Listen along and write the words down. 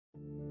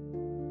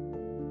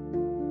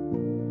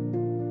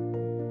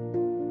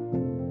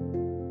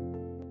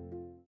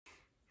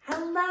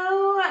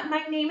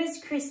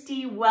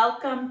Kristy.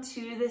 Welcome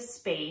to the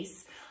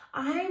space.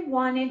 I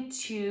wanted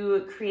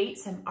to create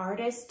some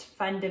artist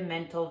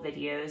fundamental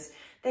videos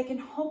that can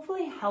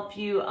hopefully help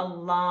you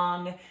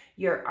along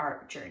your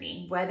art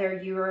journey.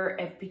 Whether you're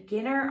a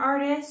beginner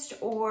artist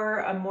or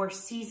a more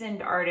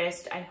seasoned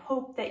artist, I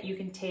hope that you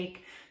can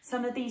take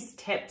some of these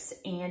tips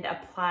and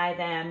apply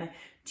them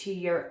to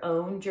your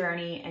own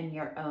journey and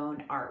your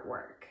own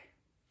artwork.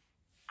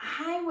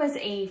 I was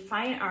a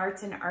fine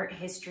arts and art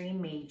history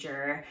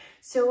major,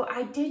 so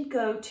I did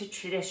go to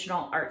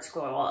traditional art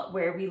school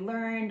where we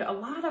learned a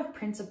lot of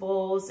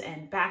principles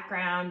and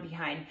background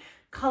behind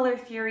color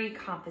theory,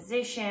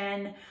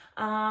 composition,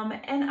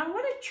 and I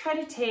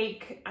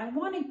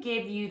want to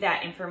give you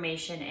that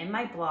information in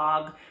my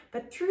blog,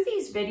 but through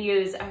these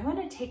videos, I want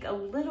to take a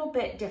little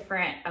bit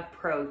different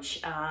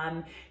approach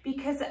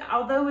because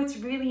although it's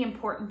really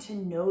important to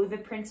know the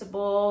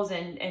principles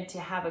and to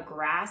have a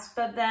grasp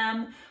of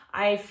them,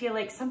 I feel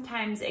like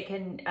sometimes it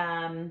can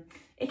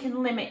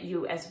limit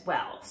you as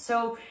well.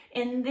 So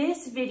in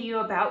this video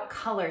about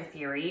color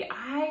theory,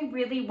 I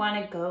really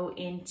want to go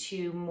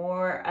into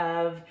more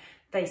of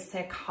the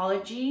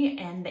psychology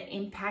and the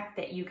impact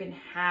that you can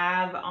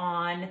have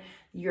on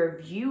your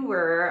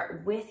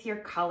viewer with your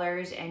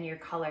colors and your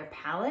color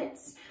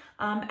palettes,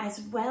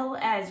 as well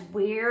as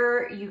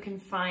where you can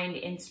find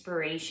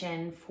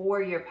inspiration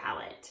for your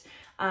palette.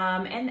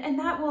 And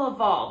that will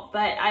evolve,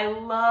 but I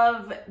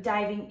love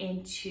diving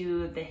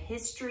into the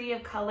history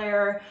of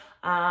color,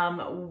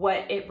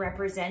 what it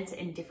represents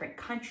in different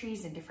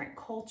countries and different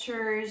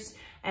cultures,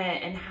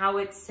 and how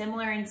it's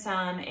similar in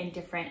some and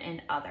different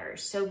in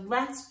others. So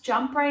let's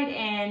jump right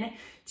in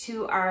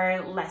to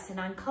our lesson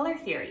on color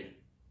theory.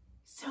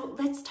 So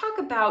let's talk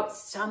about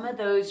some of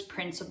those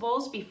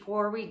principles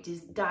before we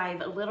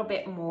dive a little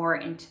bit more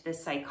into the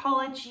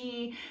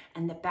psychology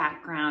and the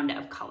background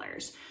of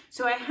colors.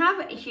 So I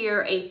have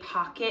here a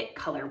pocket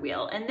color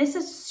wheel, and this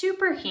is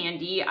super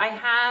handy. I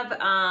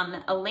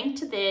have a link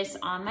to this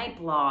on my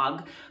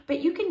blog,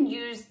 but you can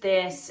use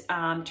this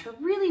to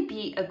really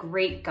be a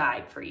great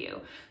guide for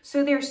you.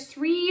 So there's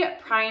three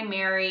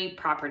primary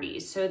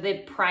properties. So the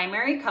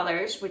primary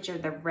colors, which are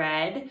the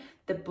red,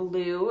 the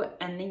blue,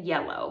 and the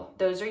yellow.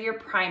 Those are your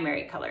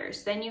primary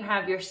colors. Then you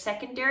have your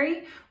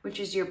secondary, which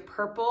is your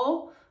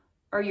purple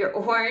or your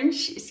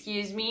orange,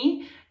 excuse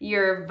me,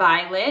 your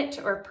violet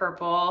or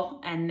purple,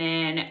 and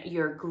then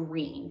your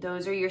green.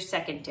 Those are your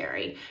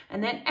secondary.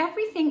 And then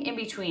everything in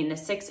between, the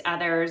six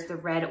others, the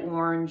red,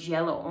 orange,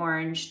 yellow,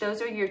 orange, those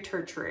are your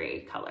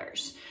tertiary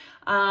colors.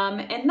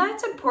 And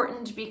that's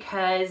important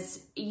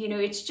because, you know,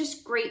 it's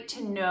just great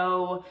to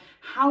know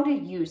how to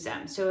use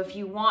them. So if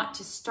you want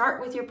to start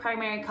with your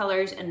primary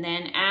colors and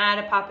then add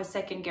a pop of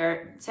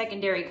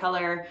secondary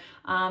color,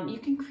 you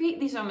can create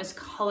these almost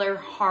color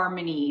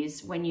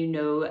harmonies when you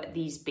know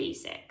these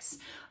basics.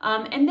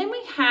 And then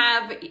we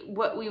have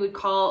what we would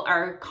call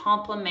our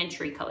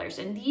complementary colors,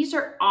 and these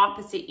are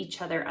opposite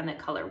each other on the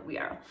color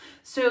wheel.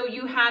 So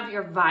you have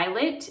your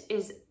violet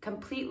is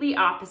completely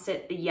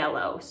opposite the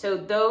yellow. So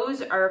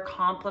those are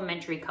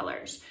complementary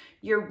colors.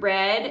 Your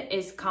red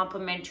is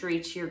complementary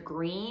to your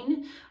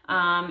green.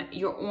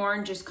 Your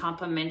orange is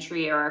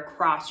complementary or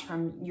across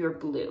from your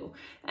blue.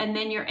 And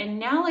then your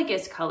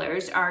analogous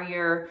colors are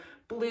your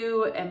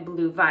blue and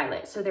blue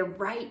violet. So they're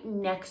right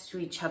next to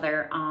each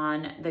other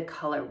on the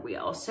color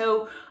wheel.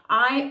 So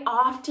I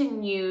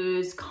often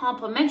use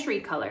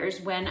complementary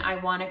colors when I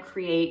want to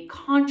create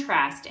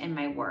contrast in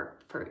my work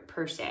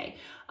per se.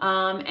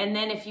 And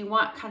then if you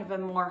want kind of a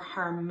more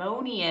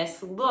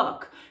harmonious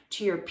look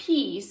to your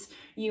piece,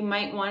 you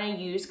might want to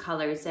use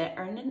colors that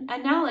are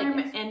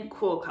analogous and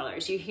cool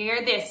colors. You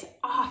hear this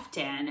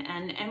often,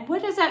 and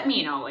what does that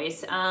mean always?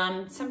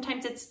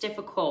 Sometimes it's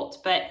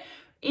difficult, but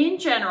in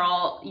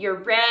general, your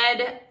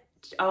red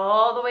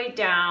all the way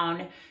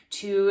down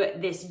to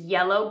this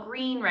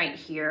yellow-green right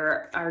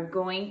here are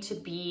going to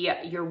be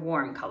your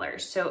warm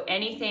colors. So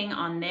anything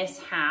on this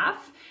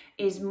half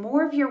is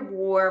more of your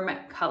warm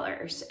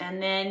colors.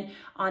 And then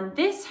on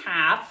this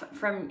half,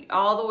 from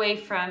all the way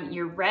from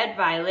your red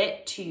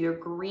violet to your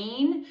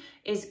green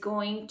is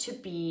going to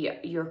be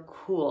your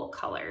cool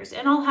colors.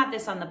 And I'll have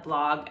this on the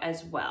blog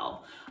as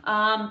well.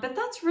 But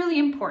that's really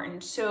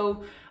important.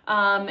 So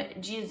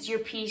your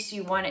piece,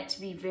 you want it to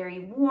be very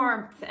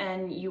warmth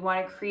and you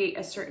want to create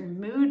a certain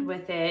mood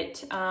with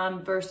it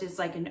versus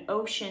like an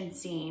ocean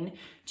scene.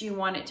 Do you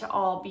want it to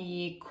all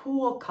be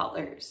cool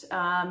colors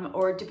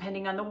or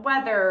depending on the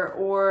weather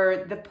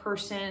or the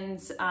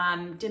person's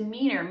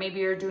demeanor? Maybe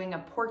you're doing a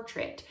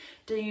portrait.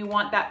 Do you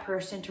want that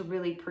person to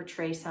really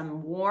portray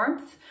some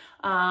warmth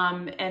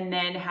and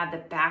then have the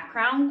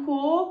background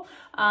cool?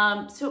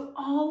 So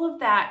all of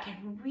that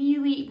can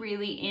really,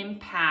 really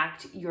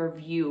impact your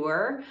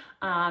viewer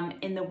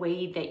in the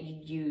way that you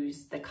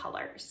use the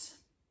colors.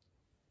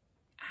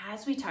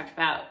 As we talked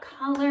about,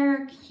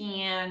 color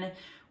can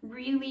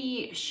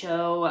really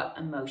show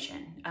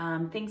emotion,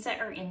 things that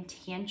are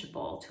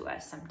intangible to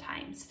us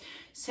sometimes.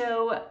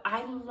 So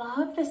I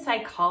love the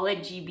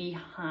psychology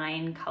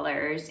behind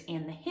colors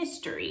and the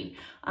history.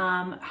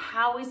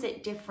 How is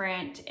it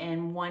different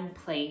in one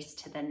place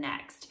to the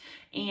next?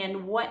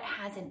 And what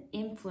has an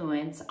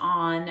influence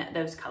on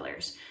those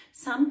colors?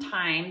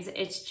 Sometimes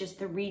it's just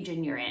the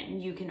region you're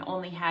in. You can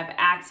only have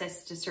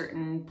access to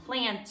certain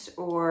plants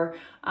or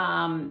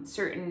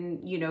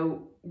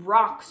certain,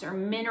 rocks or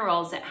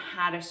minerals that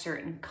had a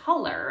certain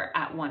color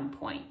at one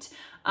point.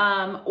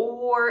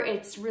 Or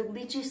it's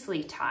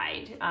religiously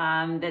tied,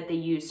 that they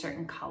use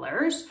certain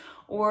colors,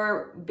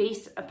 or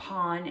based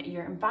upon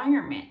your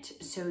environment.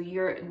 So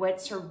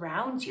what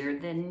surrounds you,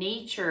 the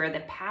nature,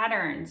 the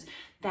patterns,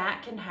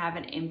 that can have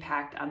an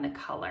impact on the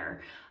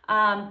color.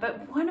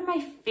 But one of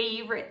my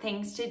favorite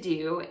things to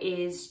do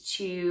is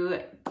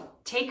to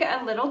take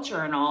a little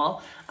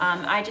journal.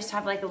 I just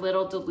have like a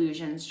little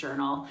delusions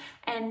journal,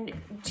 and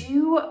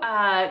do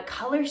a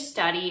color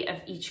study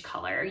of each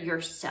color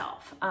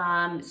yourself.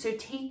 So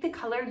take the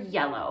color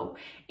yellow,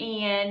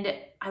 and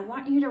I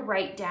want you to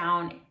write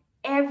down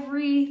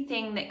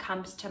everything that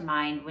comes to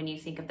mind when you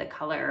think of the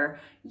color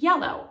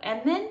yellow,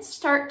 and then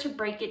start to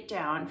break it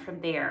down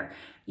from there.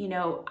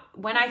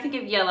 When I think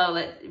of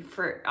yellow,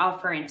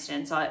 for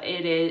instance,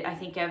 I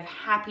think of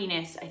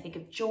happiness, I think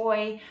of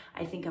joy,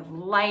 I think of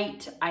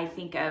light, I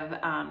think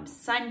of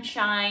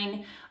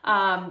sunshine.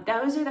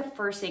 Those are the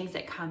first things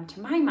that come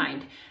to my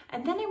mind.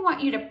 And then I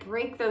want you to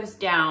break those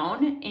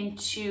down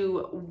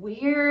into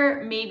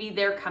where maybe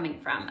they're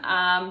coming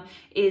from.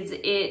 Is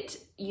it,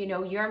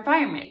 your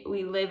environment?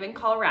 We live in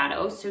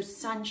Colorado, so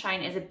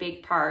sunshine is a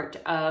big part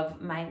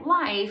of my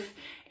life.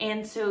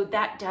 And so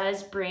that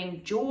does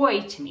bring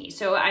joy to me.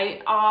 So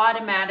I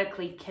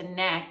automatically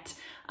connect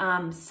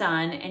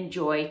sun and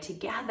joy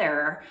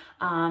together,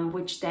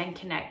 which then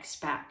connects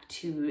back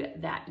to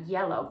that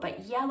yellow.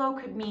 But yellow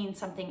could mean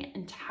something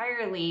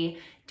entirely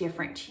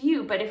different to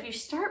you. But if you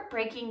start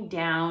breaking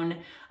down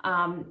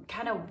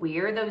kind of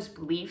where those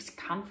beliefs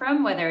come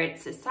from, whether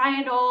it's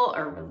societal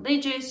or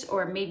religious,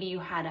 or maybe you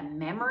had a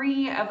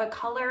memory of a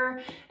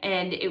color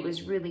and it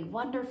was really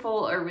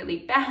wonderful or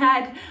really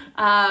bad,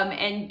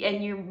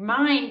 and your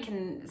mind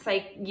can,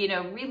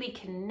 really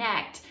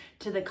connect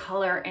to the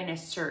color in a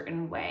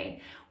certain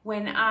way.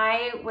 When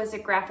I was a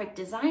graphic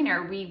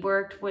designer, we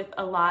worked with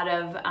a lot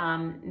of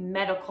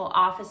medical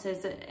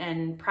offices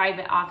and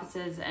private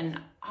offices and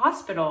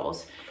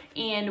hospitals.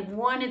 And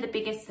one of the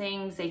biggest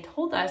things they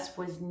told us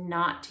was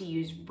not to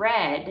use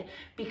red,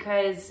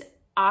 because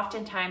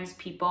oftentimes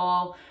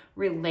people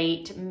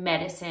relate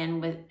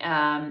medicine with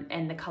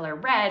and the color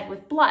red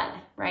with blood,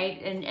 right?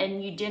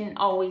 And you didn't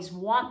always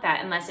want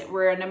that unless it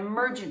were an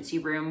emergency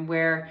room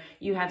where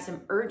you have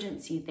some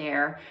urgency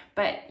there.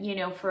 But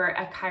for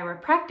a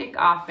chiropractic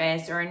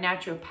office or a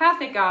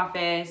naturopathic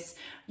office,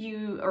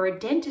 or a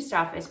dentist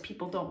office,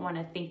 people don't want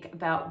to think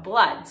about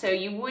blood. So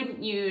you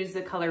wouldn't use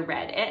the color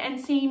red. And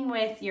same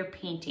with your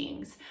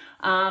paintings.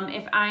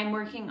 If I'm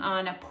working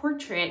on a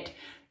portrait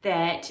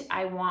that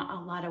I want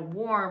a lot of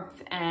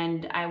warmth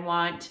and I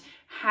want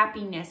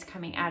happiness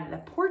coming out of the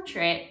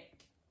portrait,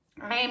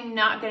 I am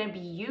not going to be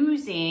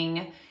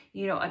using,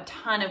 a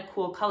ton of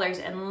cool colors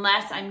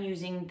unless I'm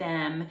using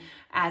them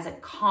as a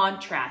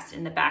contrast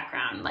in the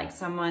background, like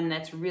someone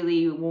that's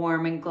really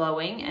warm and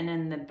glowing, and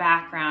in the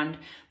background,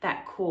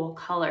 that cool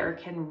color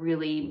can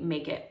really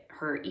make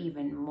her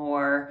even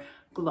more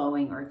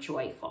glowing or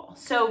joyful.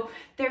 So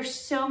there's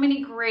so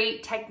many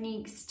great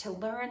techniques to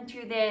learn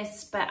through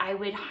this, but I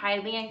would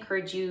highly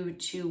encourage you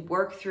to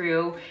work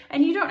through,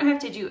 and you don't have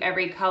to do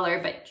every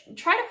color, but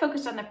try to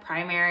focus on the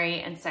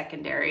primary and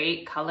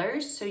secondary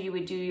colors. So you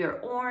would do your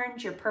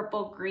orange, your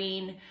purple,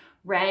 green,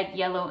 red,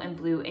 yellow, and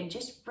blue, and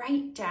just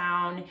write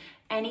down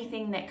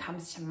anything that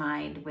comes to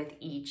mind with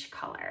each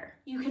color.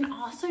 You can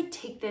also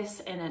take this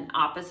in an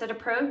opposite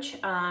approach.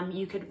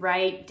 You could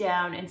write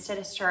down, instead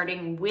of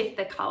starting with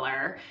the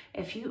color,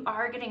 if you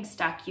are getting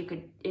stuck,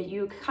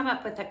 you come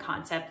up with a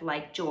concept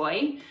like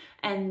joy,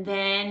 and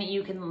then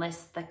you can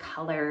list the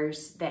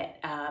colors that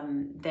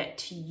that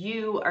to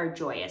you are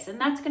joyous, and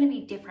that's going to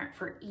be different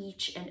for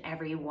each and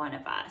every one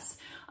of us.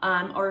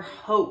 Or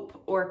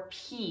hope or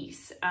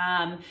peace,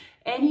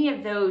 any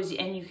of those,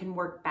 and you can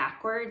work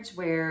backwards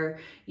where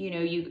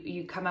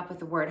you come up with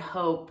the word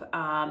hope,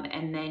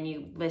 and then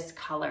you list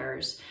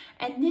colors.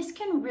 And this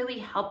can really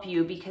help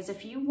you, because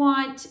if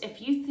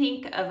you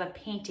think of a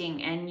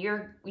painting and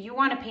you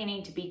want a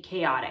painting to be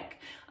chaotic,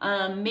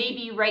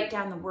 maybe you write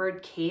down the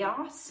word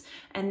chaos,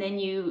 and then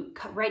you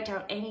write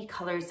down any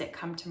colors that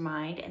come to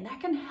mind, and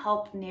that can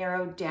help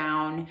narrow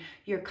down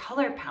your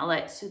color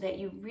palette so that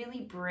you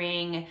really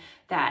bring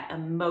that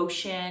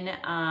emotion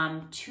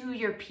to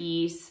your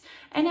piece.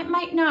 And it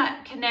might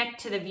not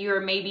connect to the viewer.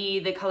 Maybe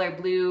the color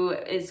blue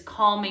is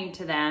calming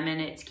to them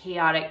and it's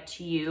chaotic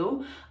to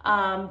you.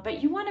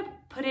 But you want to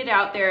put it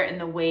out there in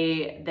the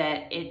way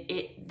that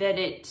it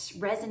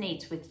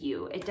resonates with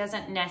you. It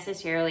doesn't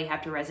necessarily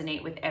have to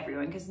resonate with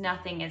everyone, because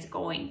nothing is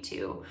going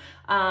to.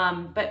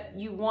 But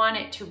you want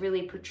it to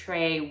really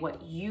portray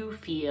what you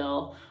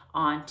feel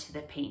onto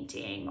the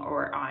painting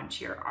or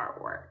onto your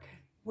artwork.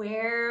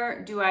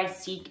 Where do I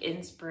seek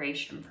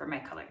inspiration for my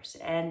colors?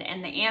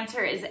 And the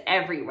answer is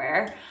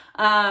everywhere.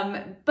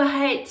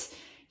 But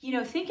you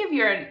know, think of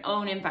your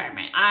own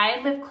environment.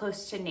 I live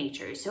close to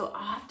nature, so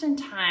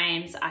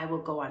oftentimes I will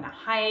go on a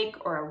hike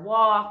or a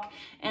walk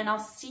and I'll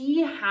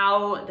see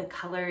how the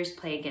colors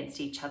play against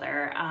each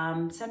other.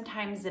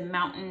 Sometimes the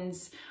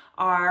mountains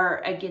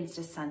are against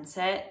a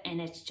sunset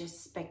and it's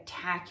just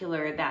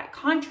spectacular, that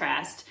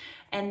contrast.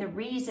 And the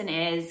reason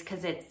is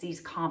because it's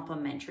these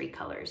complementary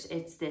colors.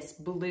 It's this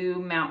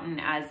blue mountain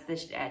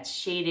as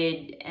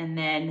shaded, and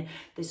then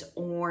this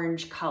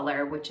orange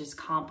color, which is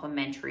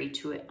complementary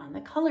to it on the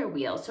color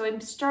wheel. So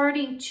I'm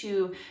starting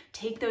to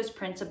take those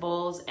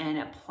principles and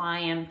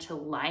apply them to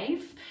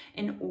life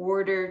in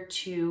order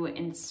to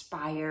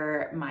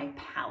inspire my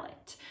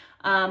palette.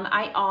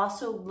 I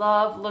also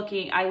love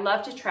I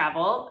love to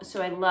travel,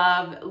 so I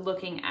love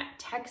looking at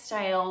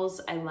textiles.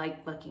 I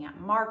like looking at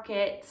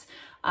markets.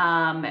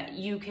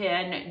 You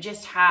can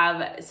just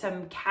have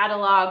some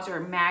catalogs or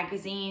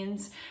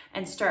magazines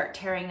and start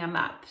tearing them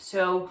up.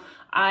 So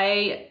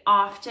I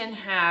often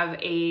have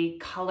a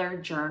color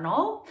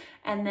journal,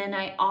 and then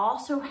I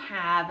also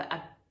have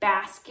a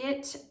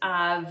basket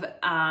of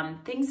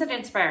things that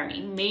inspire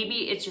me.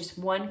 Maybe it's just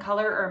one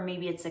color, or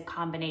maybe it's a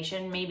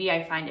combination. Maybe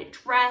I find a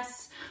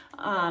dress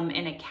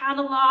in a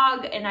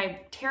catalog and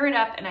I tear it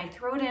up and I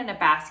throw it in a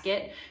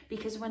basket,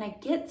 because when I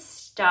get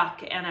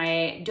stuck and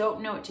I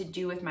don't know what to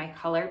do with my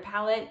color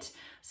palette,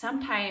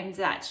 sometimes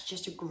that's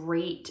just a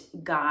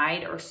great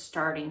guide or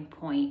starting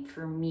point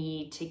for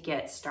me to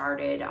get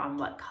started on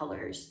what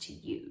colors to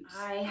use.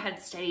 I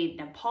had studied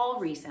Nepal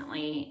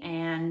recently,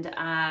 and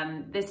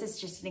this is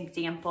just an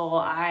example.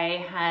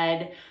 I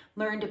had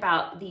learned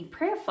about the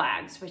prayer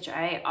flags, which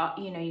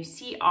you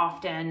see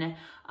often,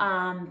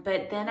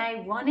 but then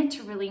I wanted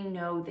to really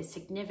know the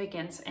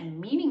significance and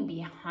meaning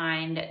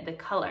behind the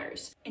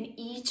colors. And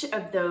each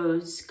of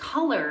those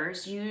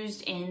colors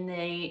used in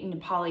the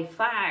Nepali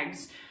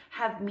flags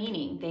have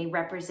meaning. They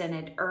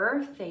represented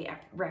earth, they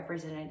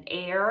represented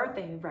air,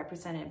 they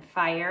represented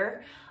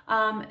fire.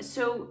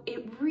 So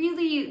it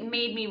really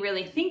made me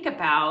really think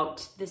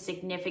about the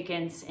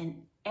significance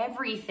in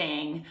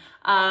everything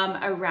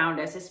around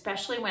us,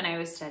 especially when I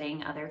was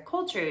studying other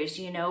cultures.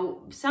 You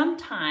know,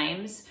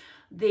 sometimes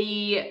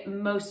the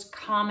most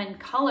common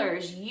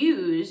colors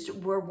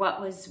used were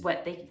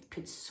what they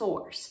could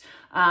source.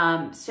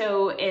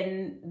 So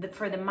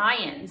for the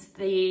Mayans,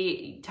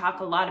 they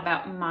talk a lot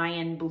about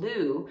Mayan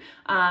blue.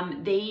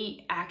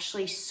 They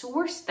actually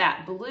sourced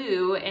that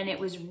blue, and it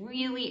was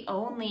really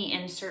only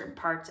in certain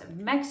parts of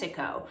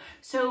Mexico.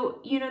 So,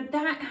 you know,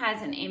 that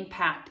has an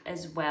impact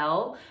as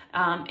well.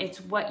 It's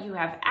what you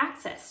have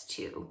access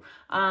to.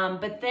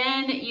 But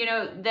then, you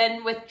know,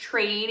 then with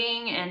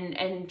trading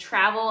and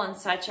travel and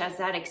such, as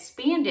that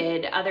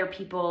expanded, other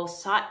people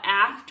sought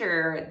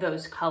after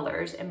those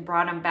colors and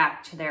brought them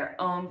back to their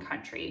own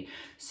country.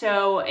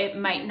 So it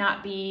might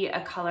not be a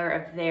color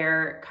of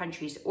their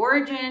country's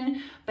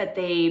origin, but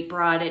they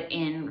brought it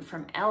in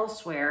from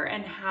elsewhere,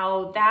 and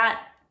how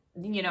that,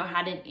 you know,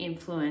 had an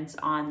influence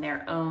on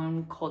their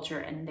own culture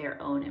and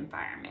their own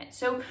environment.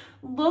 So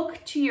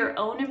look to your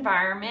own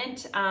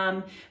environment.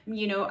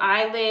 You know,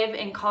 I live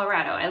in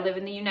Colorado. I live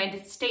in the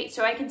United States.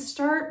 So I can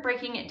start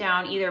breaking it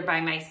down either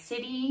by my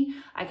city,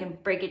 I can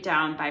break it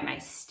down by my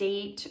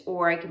state,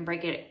 or I can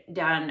break it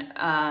down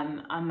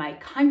on my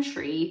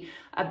country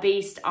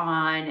based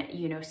on,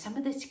 you know, some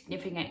of the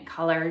significant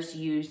colors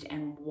used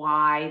and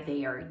why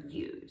they are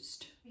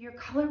used. Your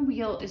color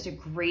wheel is a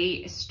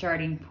great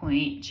starting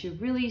point to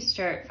really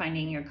start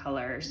finding your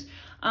colors.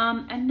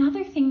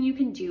 Another thing you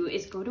can do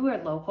is go to a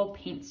local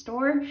paint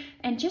store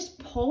and just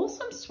pull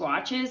some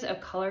swatches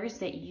of colors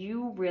that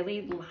you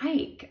really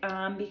like,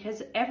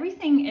 because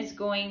everything is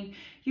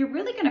you're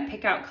really going to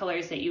pick out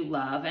colors that you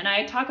love. And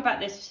I talk about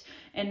this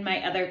in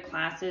my other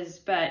classes,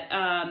 but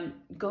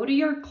go to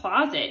your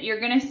closet. You're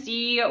going to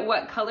see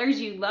what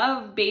colors you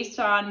love based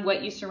on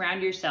what you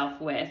surround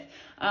yourself with.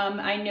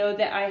 I know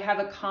that I have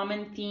a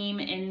common theme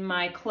in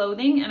my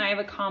clothing, and I have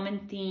a common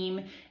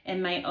theme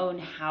in my own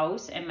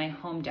house and my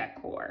home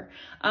decor.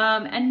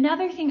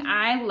 Another thing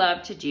I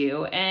love to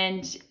do,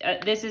 and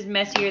this is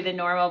messier than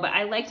normal, but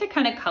I like to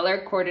kind of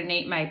color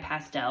coordinate my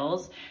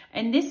pastels.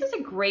 And this is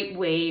a great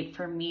way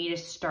for me to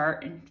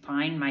start and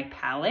find my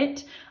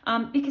palette,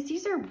 because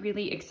these are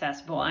really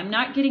accessible. I'm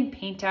not getting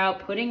paint out,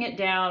 putting it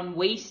down,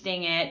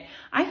 wasting it.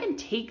 I can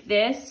take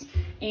this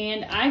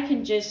and I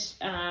can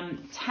just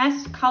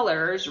test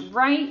colors colors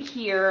right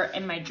here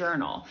in my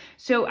journal.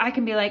 So I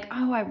can be like,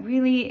 oh, I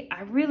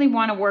really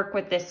want to work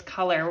with this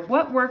color.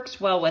 What works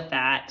well with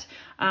that?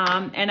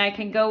 And I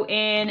can go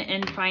in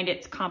and find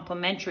its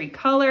complementary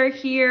color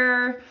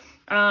here.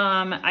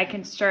 I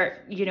can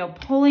start, you know,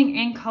 pulling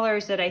in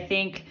colors that I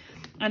think,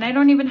 and I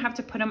don't even have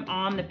to put them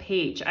on the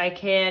page. I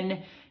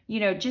can, you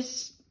know,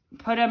 just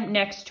put them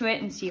next to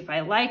it and see if I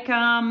like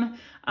them.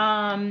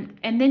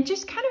 And then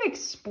just kind of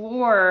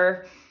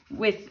explore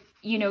with,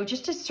 you know,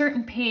 just a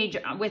certain page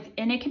with,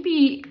 and it can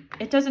be,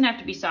 it doesn't have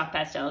to be soft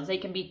pastels. They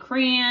can be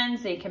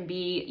crayons. They can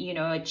be, you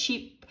know, a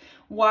cheap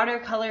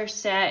watercolor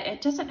set.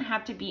 It doesn't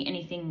have to be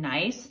anything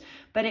nice,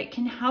 but it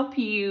can help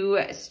you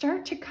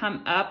start to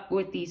come up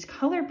with these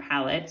color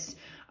palettes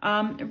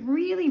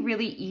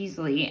really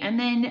easily. And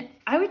then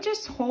I would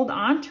just hold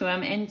on to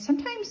them, and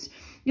sometimes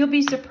you'll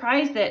be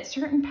surprised that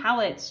certain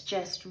palettes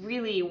just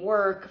really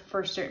work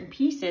for certain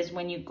pieces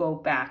when you go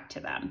back to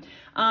them.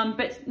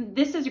 But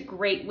this is a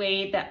great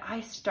way that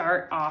I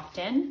start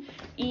often.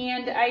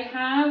 And I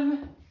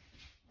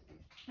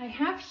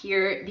have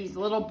here these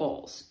little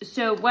bowls.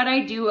 So what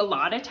I do a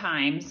lot of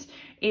times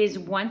is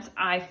once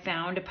I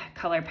found a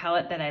color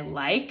palette that I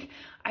like,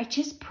 I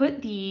just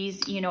put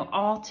these, you know,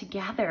 all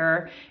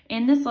together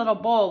in this little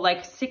bowl,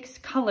 like 6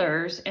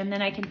 colors, and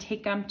then I can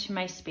take them to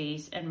my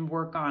space and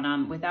work on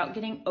them without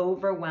getting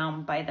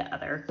overwhelmed by the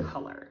other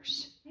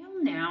colors.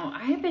 Well, now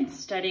I have been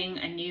studying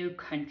a new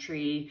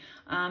country.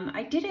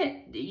 I did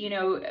it, you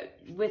know,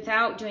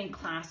 without doing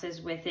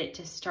classes with it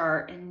to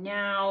start, and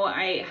now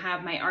I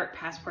have my Art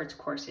Passports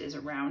courses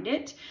around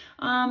it.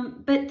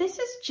 But this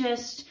is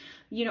just,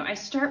 you know, I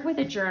start with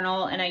a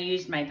journal and I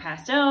used my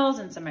pastels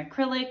and some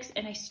acrylics,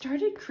 and I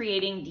started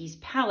creating these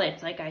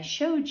palettes like I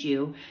showed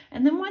you.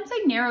 And then once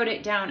I narrowed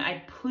it down,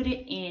 I put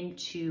it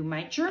into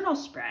my journal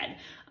spread.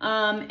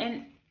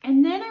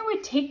 And then I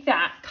would take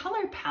that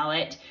color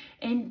palette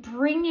and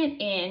bring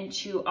it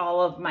into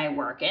all of my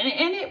work. And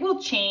it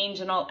will change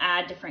and I'll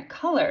add different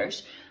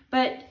colors.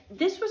 But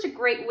this was a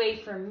great way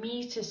for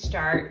me to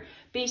start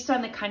based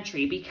on the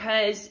country,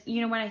 because,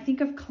 you know, when I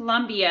think of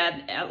Colombia,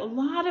 a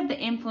lot of the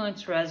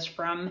influence was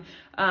from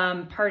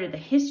part of the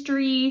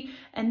history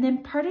and then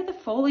part of the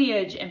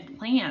foliage and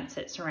plants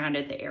that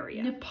surrounded the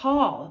area.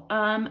 Nepal,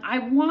 I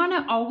want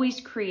to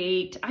always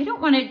create, I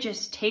don't want to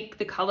just take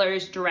the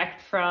colors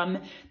direct from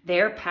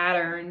their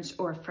patterns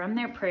or from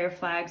their prayer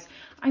flags.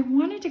 I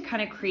wanted to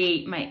kind of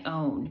create my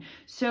own.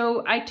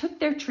 So I took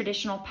their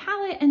traditional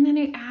palette and then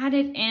I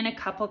added in a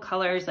couple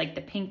colors like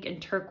the pink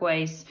and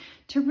turquoise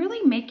to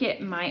really make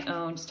it my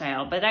own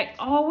style. But I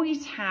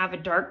always have a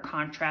dark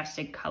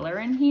contrasted color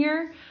in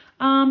here.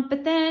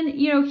 But then,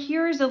 you know,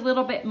 here's a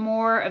little bit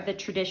more of the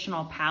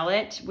traditional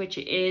palette, which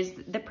is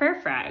the prayer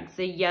flags,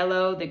 the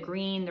yellow, the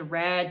green, the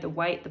red, the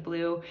white, the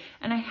blue.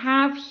 And I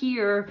have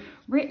here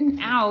written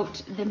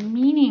out the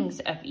meanings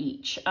of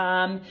each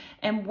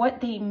and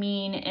what they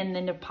mean in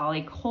the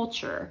Nepali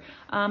culture.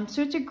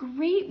 So it's a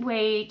great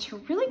way to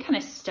really kind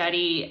of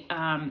study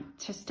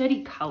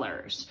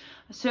colors.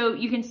 So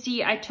you can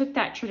see I took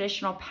that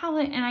traditional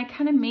palette and I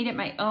kind of made it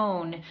my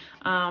own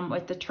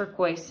with the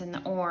turquoise and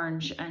the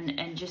orange,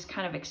 and just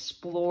kind of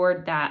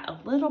explored that a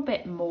little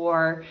bit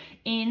more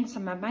in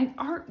some of my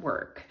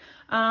artwork.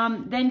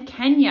 Then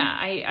Kenya,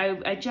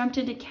 I jumped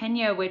into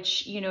Kenya,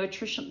 which, you know,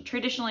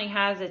 traditionally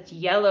has its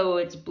yellow,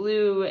 its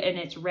blue, and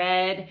its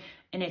red,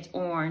 and its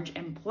orange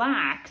and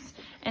blacks.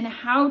 And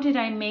how did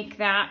I make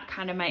that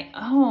kind of my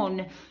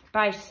own?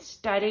 By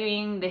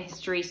studying the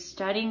history,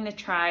 studying the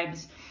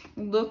tribes,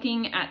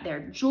 looking at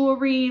their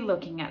jewelry,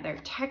 looking at their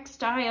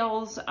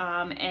textiles,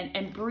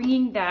 and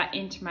bringing that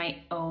into my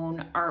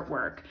own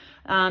artwork.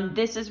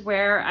 This is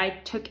where I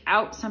took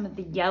out some of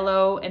the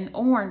yellow and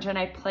orange and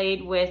I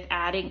played with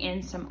adding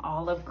in some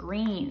olive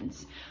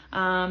greens.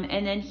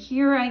 And then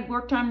here I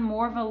worked on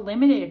more of a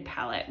limited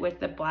palette with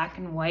the black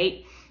and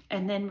white,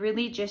 and then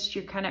really just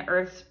your kind of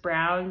earth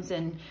browns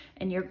and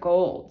your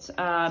golds.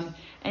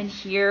 And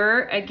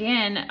here,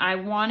 again, I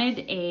wanted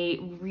a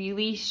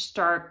really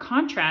stark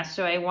contrast.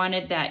 So I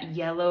wanted that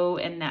yellow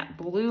and that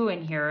blue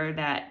in here,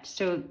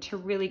 so to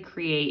really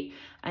create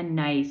a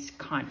nice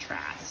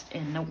contrast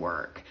in the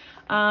work.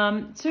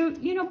 So,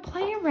 you know,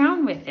 play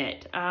around with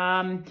it.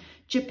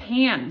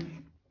 Japan.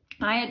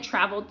 I had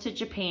traveled to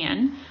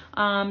Japan.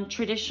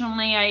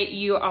 Traditionally,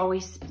 you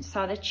always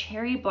saw the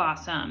cherry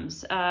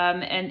blossoms.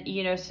 And,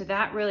 you know, so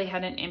that really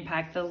had an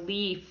impact. The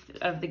leaf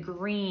of the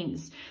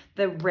greens,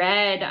 the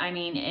red, I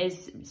mean,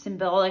 is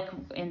symbolic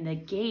in the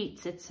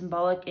gates. It's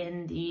symbolic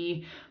in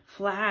the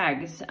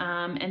flags.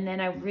 And then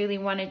I really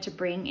wanted to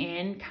bring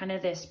in kind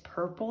of this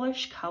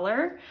purplish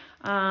color,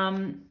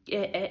 and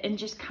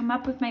just come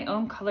up with my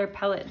own color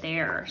palette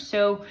there.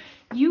 So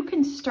you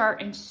can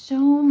start in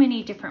so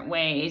many different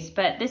ways,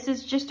 but this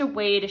is just a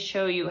way to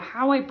show you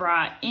how I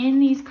brought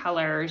in these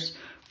colors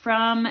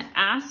from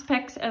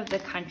aspects of the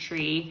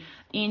country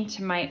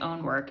into my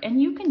own work. And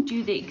you can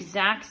do the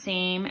exact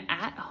same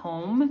at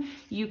home.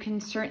 You can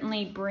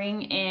certainly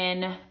bring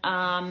in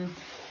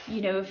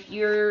you know,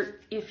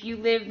 if you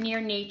live near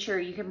nature,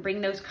 you can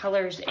bring those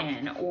colors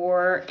in.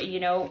 Or,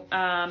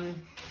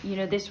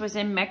 this was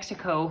in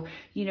Mexico,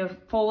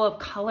 full of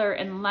color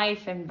and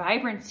life and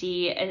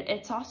vibrancy.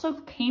 It's also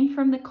came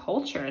from the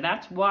culture.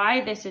 That's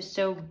why this is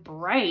so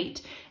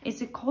bright, is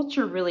the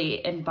culture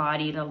really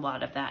embodied a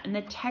lot of that, and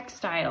the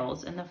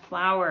textiles and the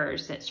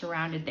flowers that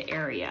surrounded the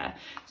area.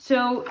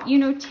 So,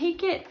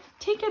 take it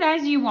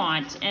as you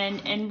want,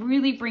 and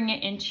really bring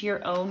it into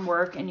your own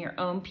work and your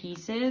own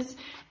pieces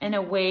in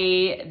a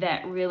way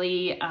that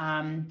really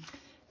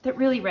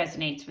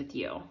resonates with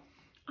you.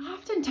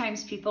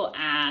 Oftentimes people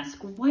ask,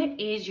 what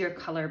is your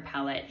color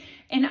palette?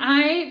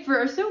 And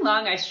for so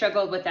long, I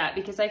struggled with that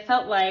because I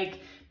felt like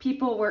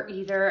people were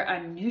either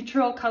a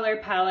neutral color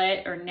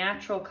palette or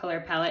natural color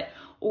palette,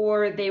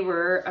 or they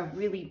were a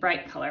really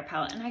bright color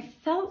palette. And I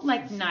felt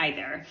like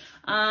neither.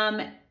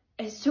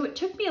 So it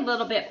took me a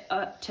little bit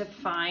to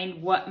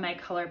find what my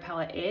color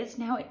palette is.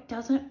 Now, it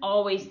doesn't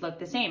always look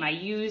the same. I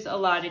use a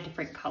lot of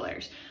different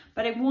colors,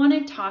 but I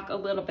want to talk a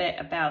little bit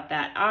about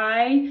that.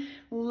 I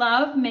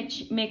love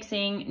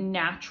mixing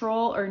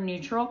natural or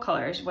neutral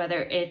colors,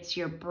 whether it's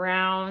your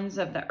browns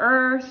of the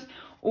earth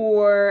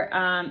or,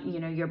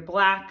 your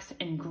blacks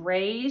and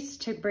grays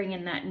to bring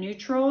in that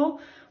neutral,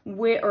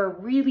 or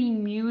really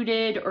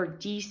muted or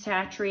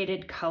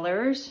desaturated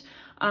colors.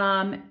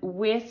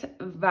 With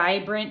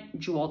vibrant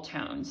jewel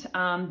tones.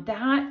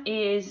 That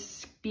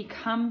is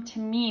become to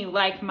me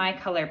like my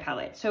color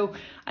palette. So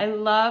I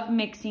love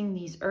mixing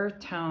these earth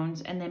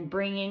tones and then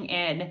bringing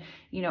in,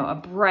 a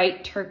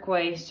bright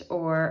turquoise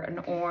or an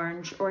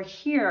orange, or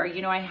here,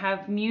 I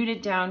have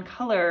muted down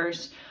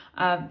colors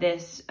of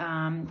this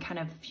kind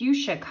of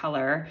fuchsia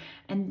color.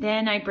 And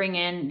then I bring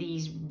in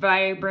these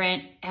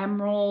vibrant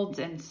emeralds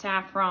and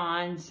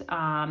saffrons,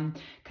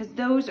 because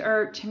those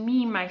are, to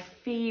me, my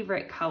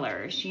favorite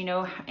colors,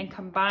 and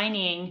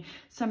combining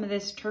some of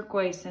this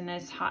turquoise and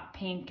this hot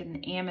pink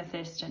and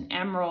amethyst and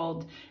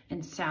emerald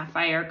and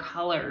sapphire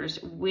colors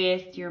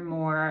with your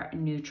more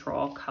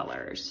neutral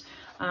colors.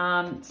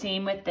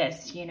 Same with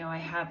this, I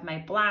have my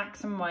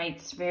blacks and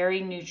whites,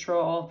 very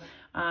neutral.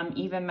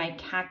 Even my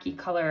khaki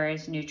color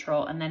is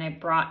neutral. And then I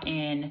brought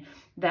in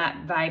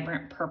that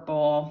vibrant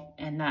purple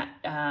and that,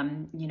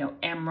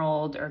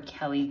 emerald or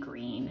Kelly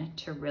green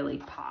to really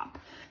pop.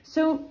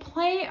 So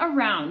play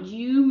around.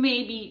 You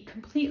may be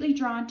completely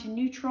drawn to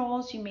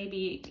neutrals. You may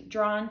be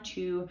drawn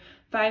to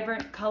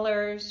vibrant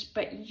colors,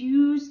 but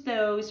use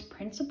those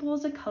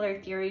principles of color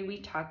theory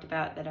we talked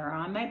about that are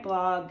on my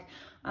blog,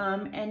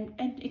 and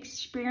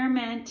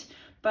experiment,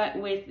 but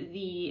with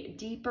the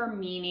deeper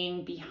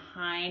meaning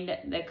behind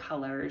the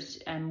colors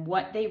and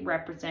what they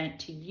represent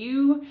to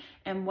you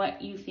and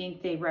what you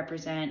think they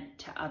represent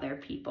to other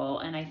people.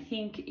 And I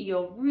think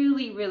you'll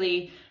really,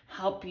 really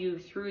help you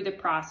through the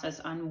process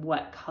on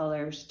what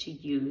colors to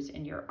use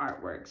in your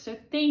artwork. So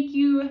thank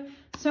you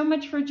so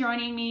much for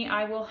joining me.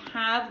 I will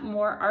have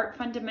more art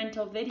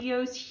fundamental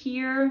videos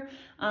here,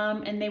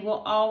 and they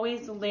will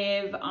always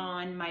live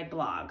on my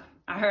blog.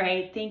 All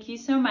right, thank you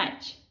so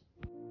much.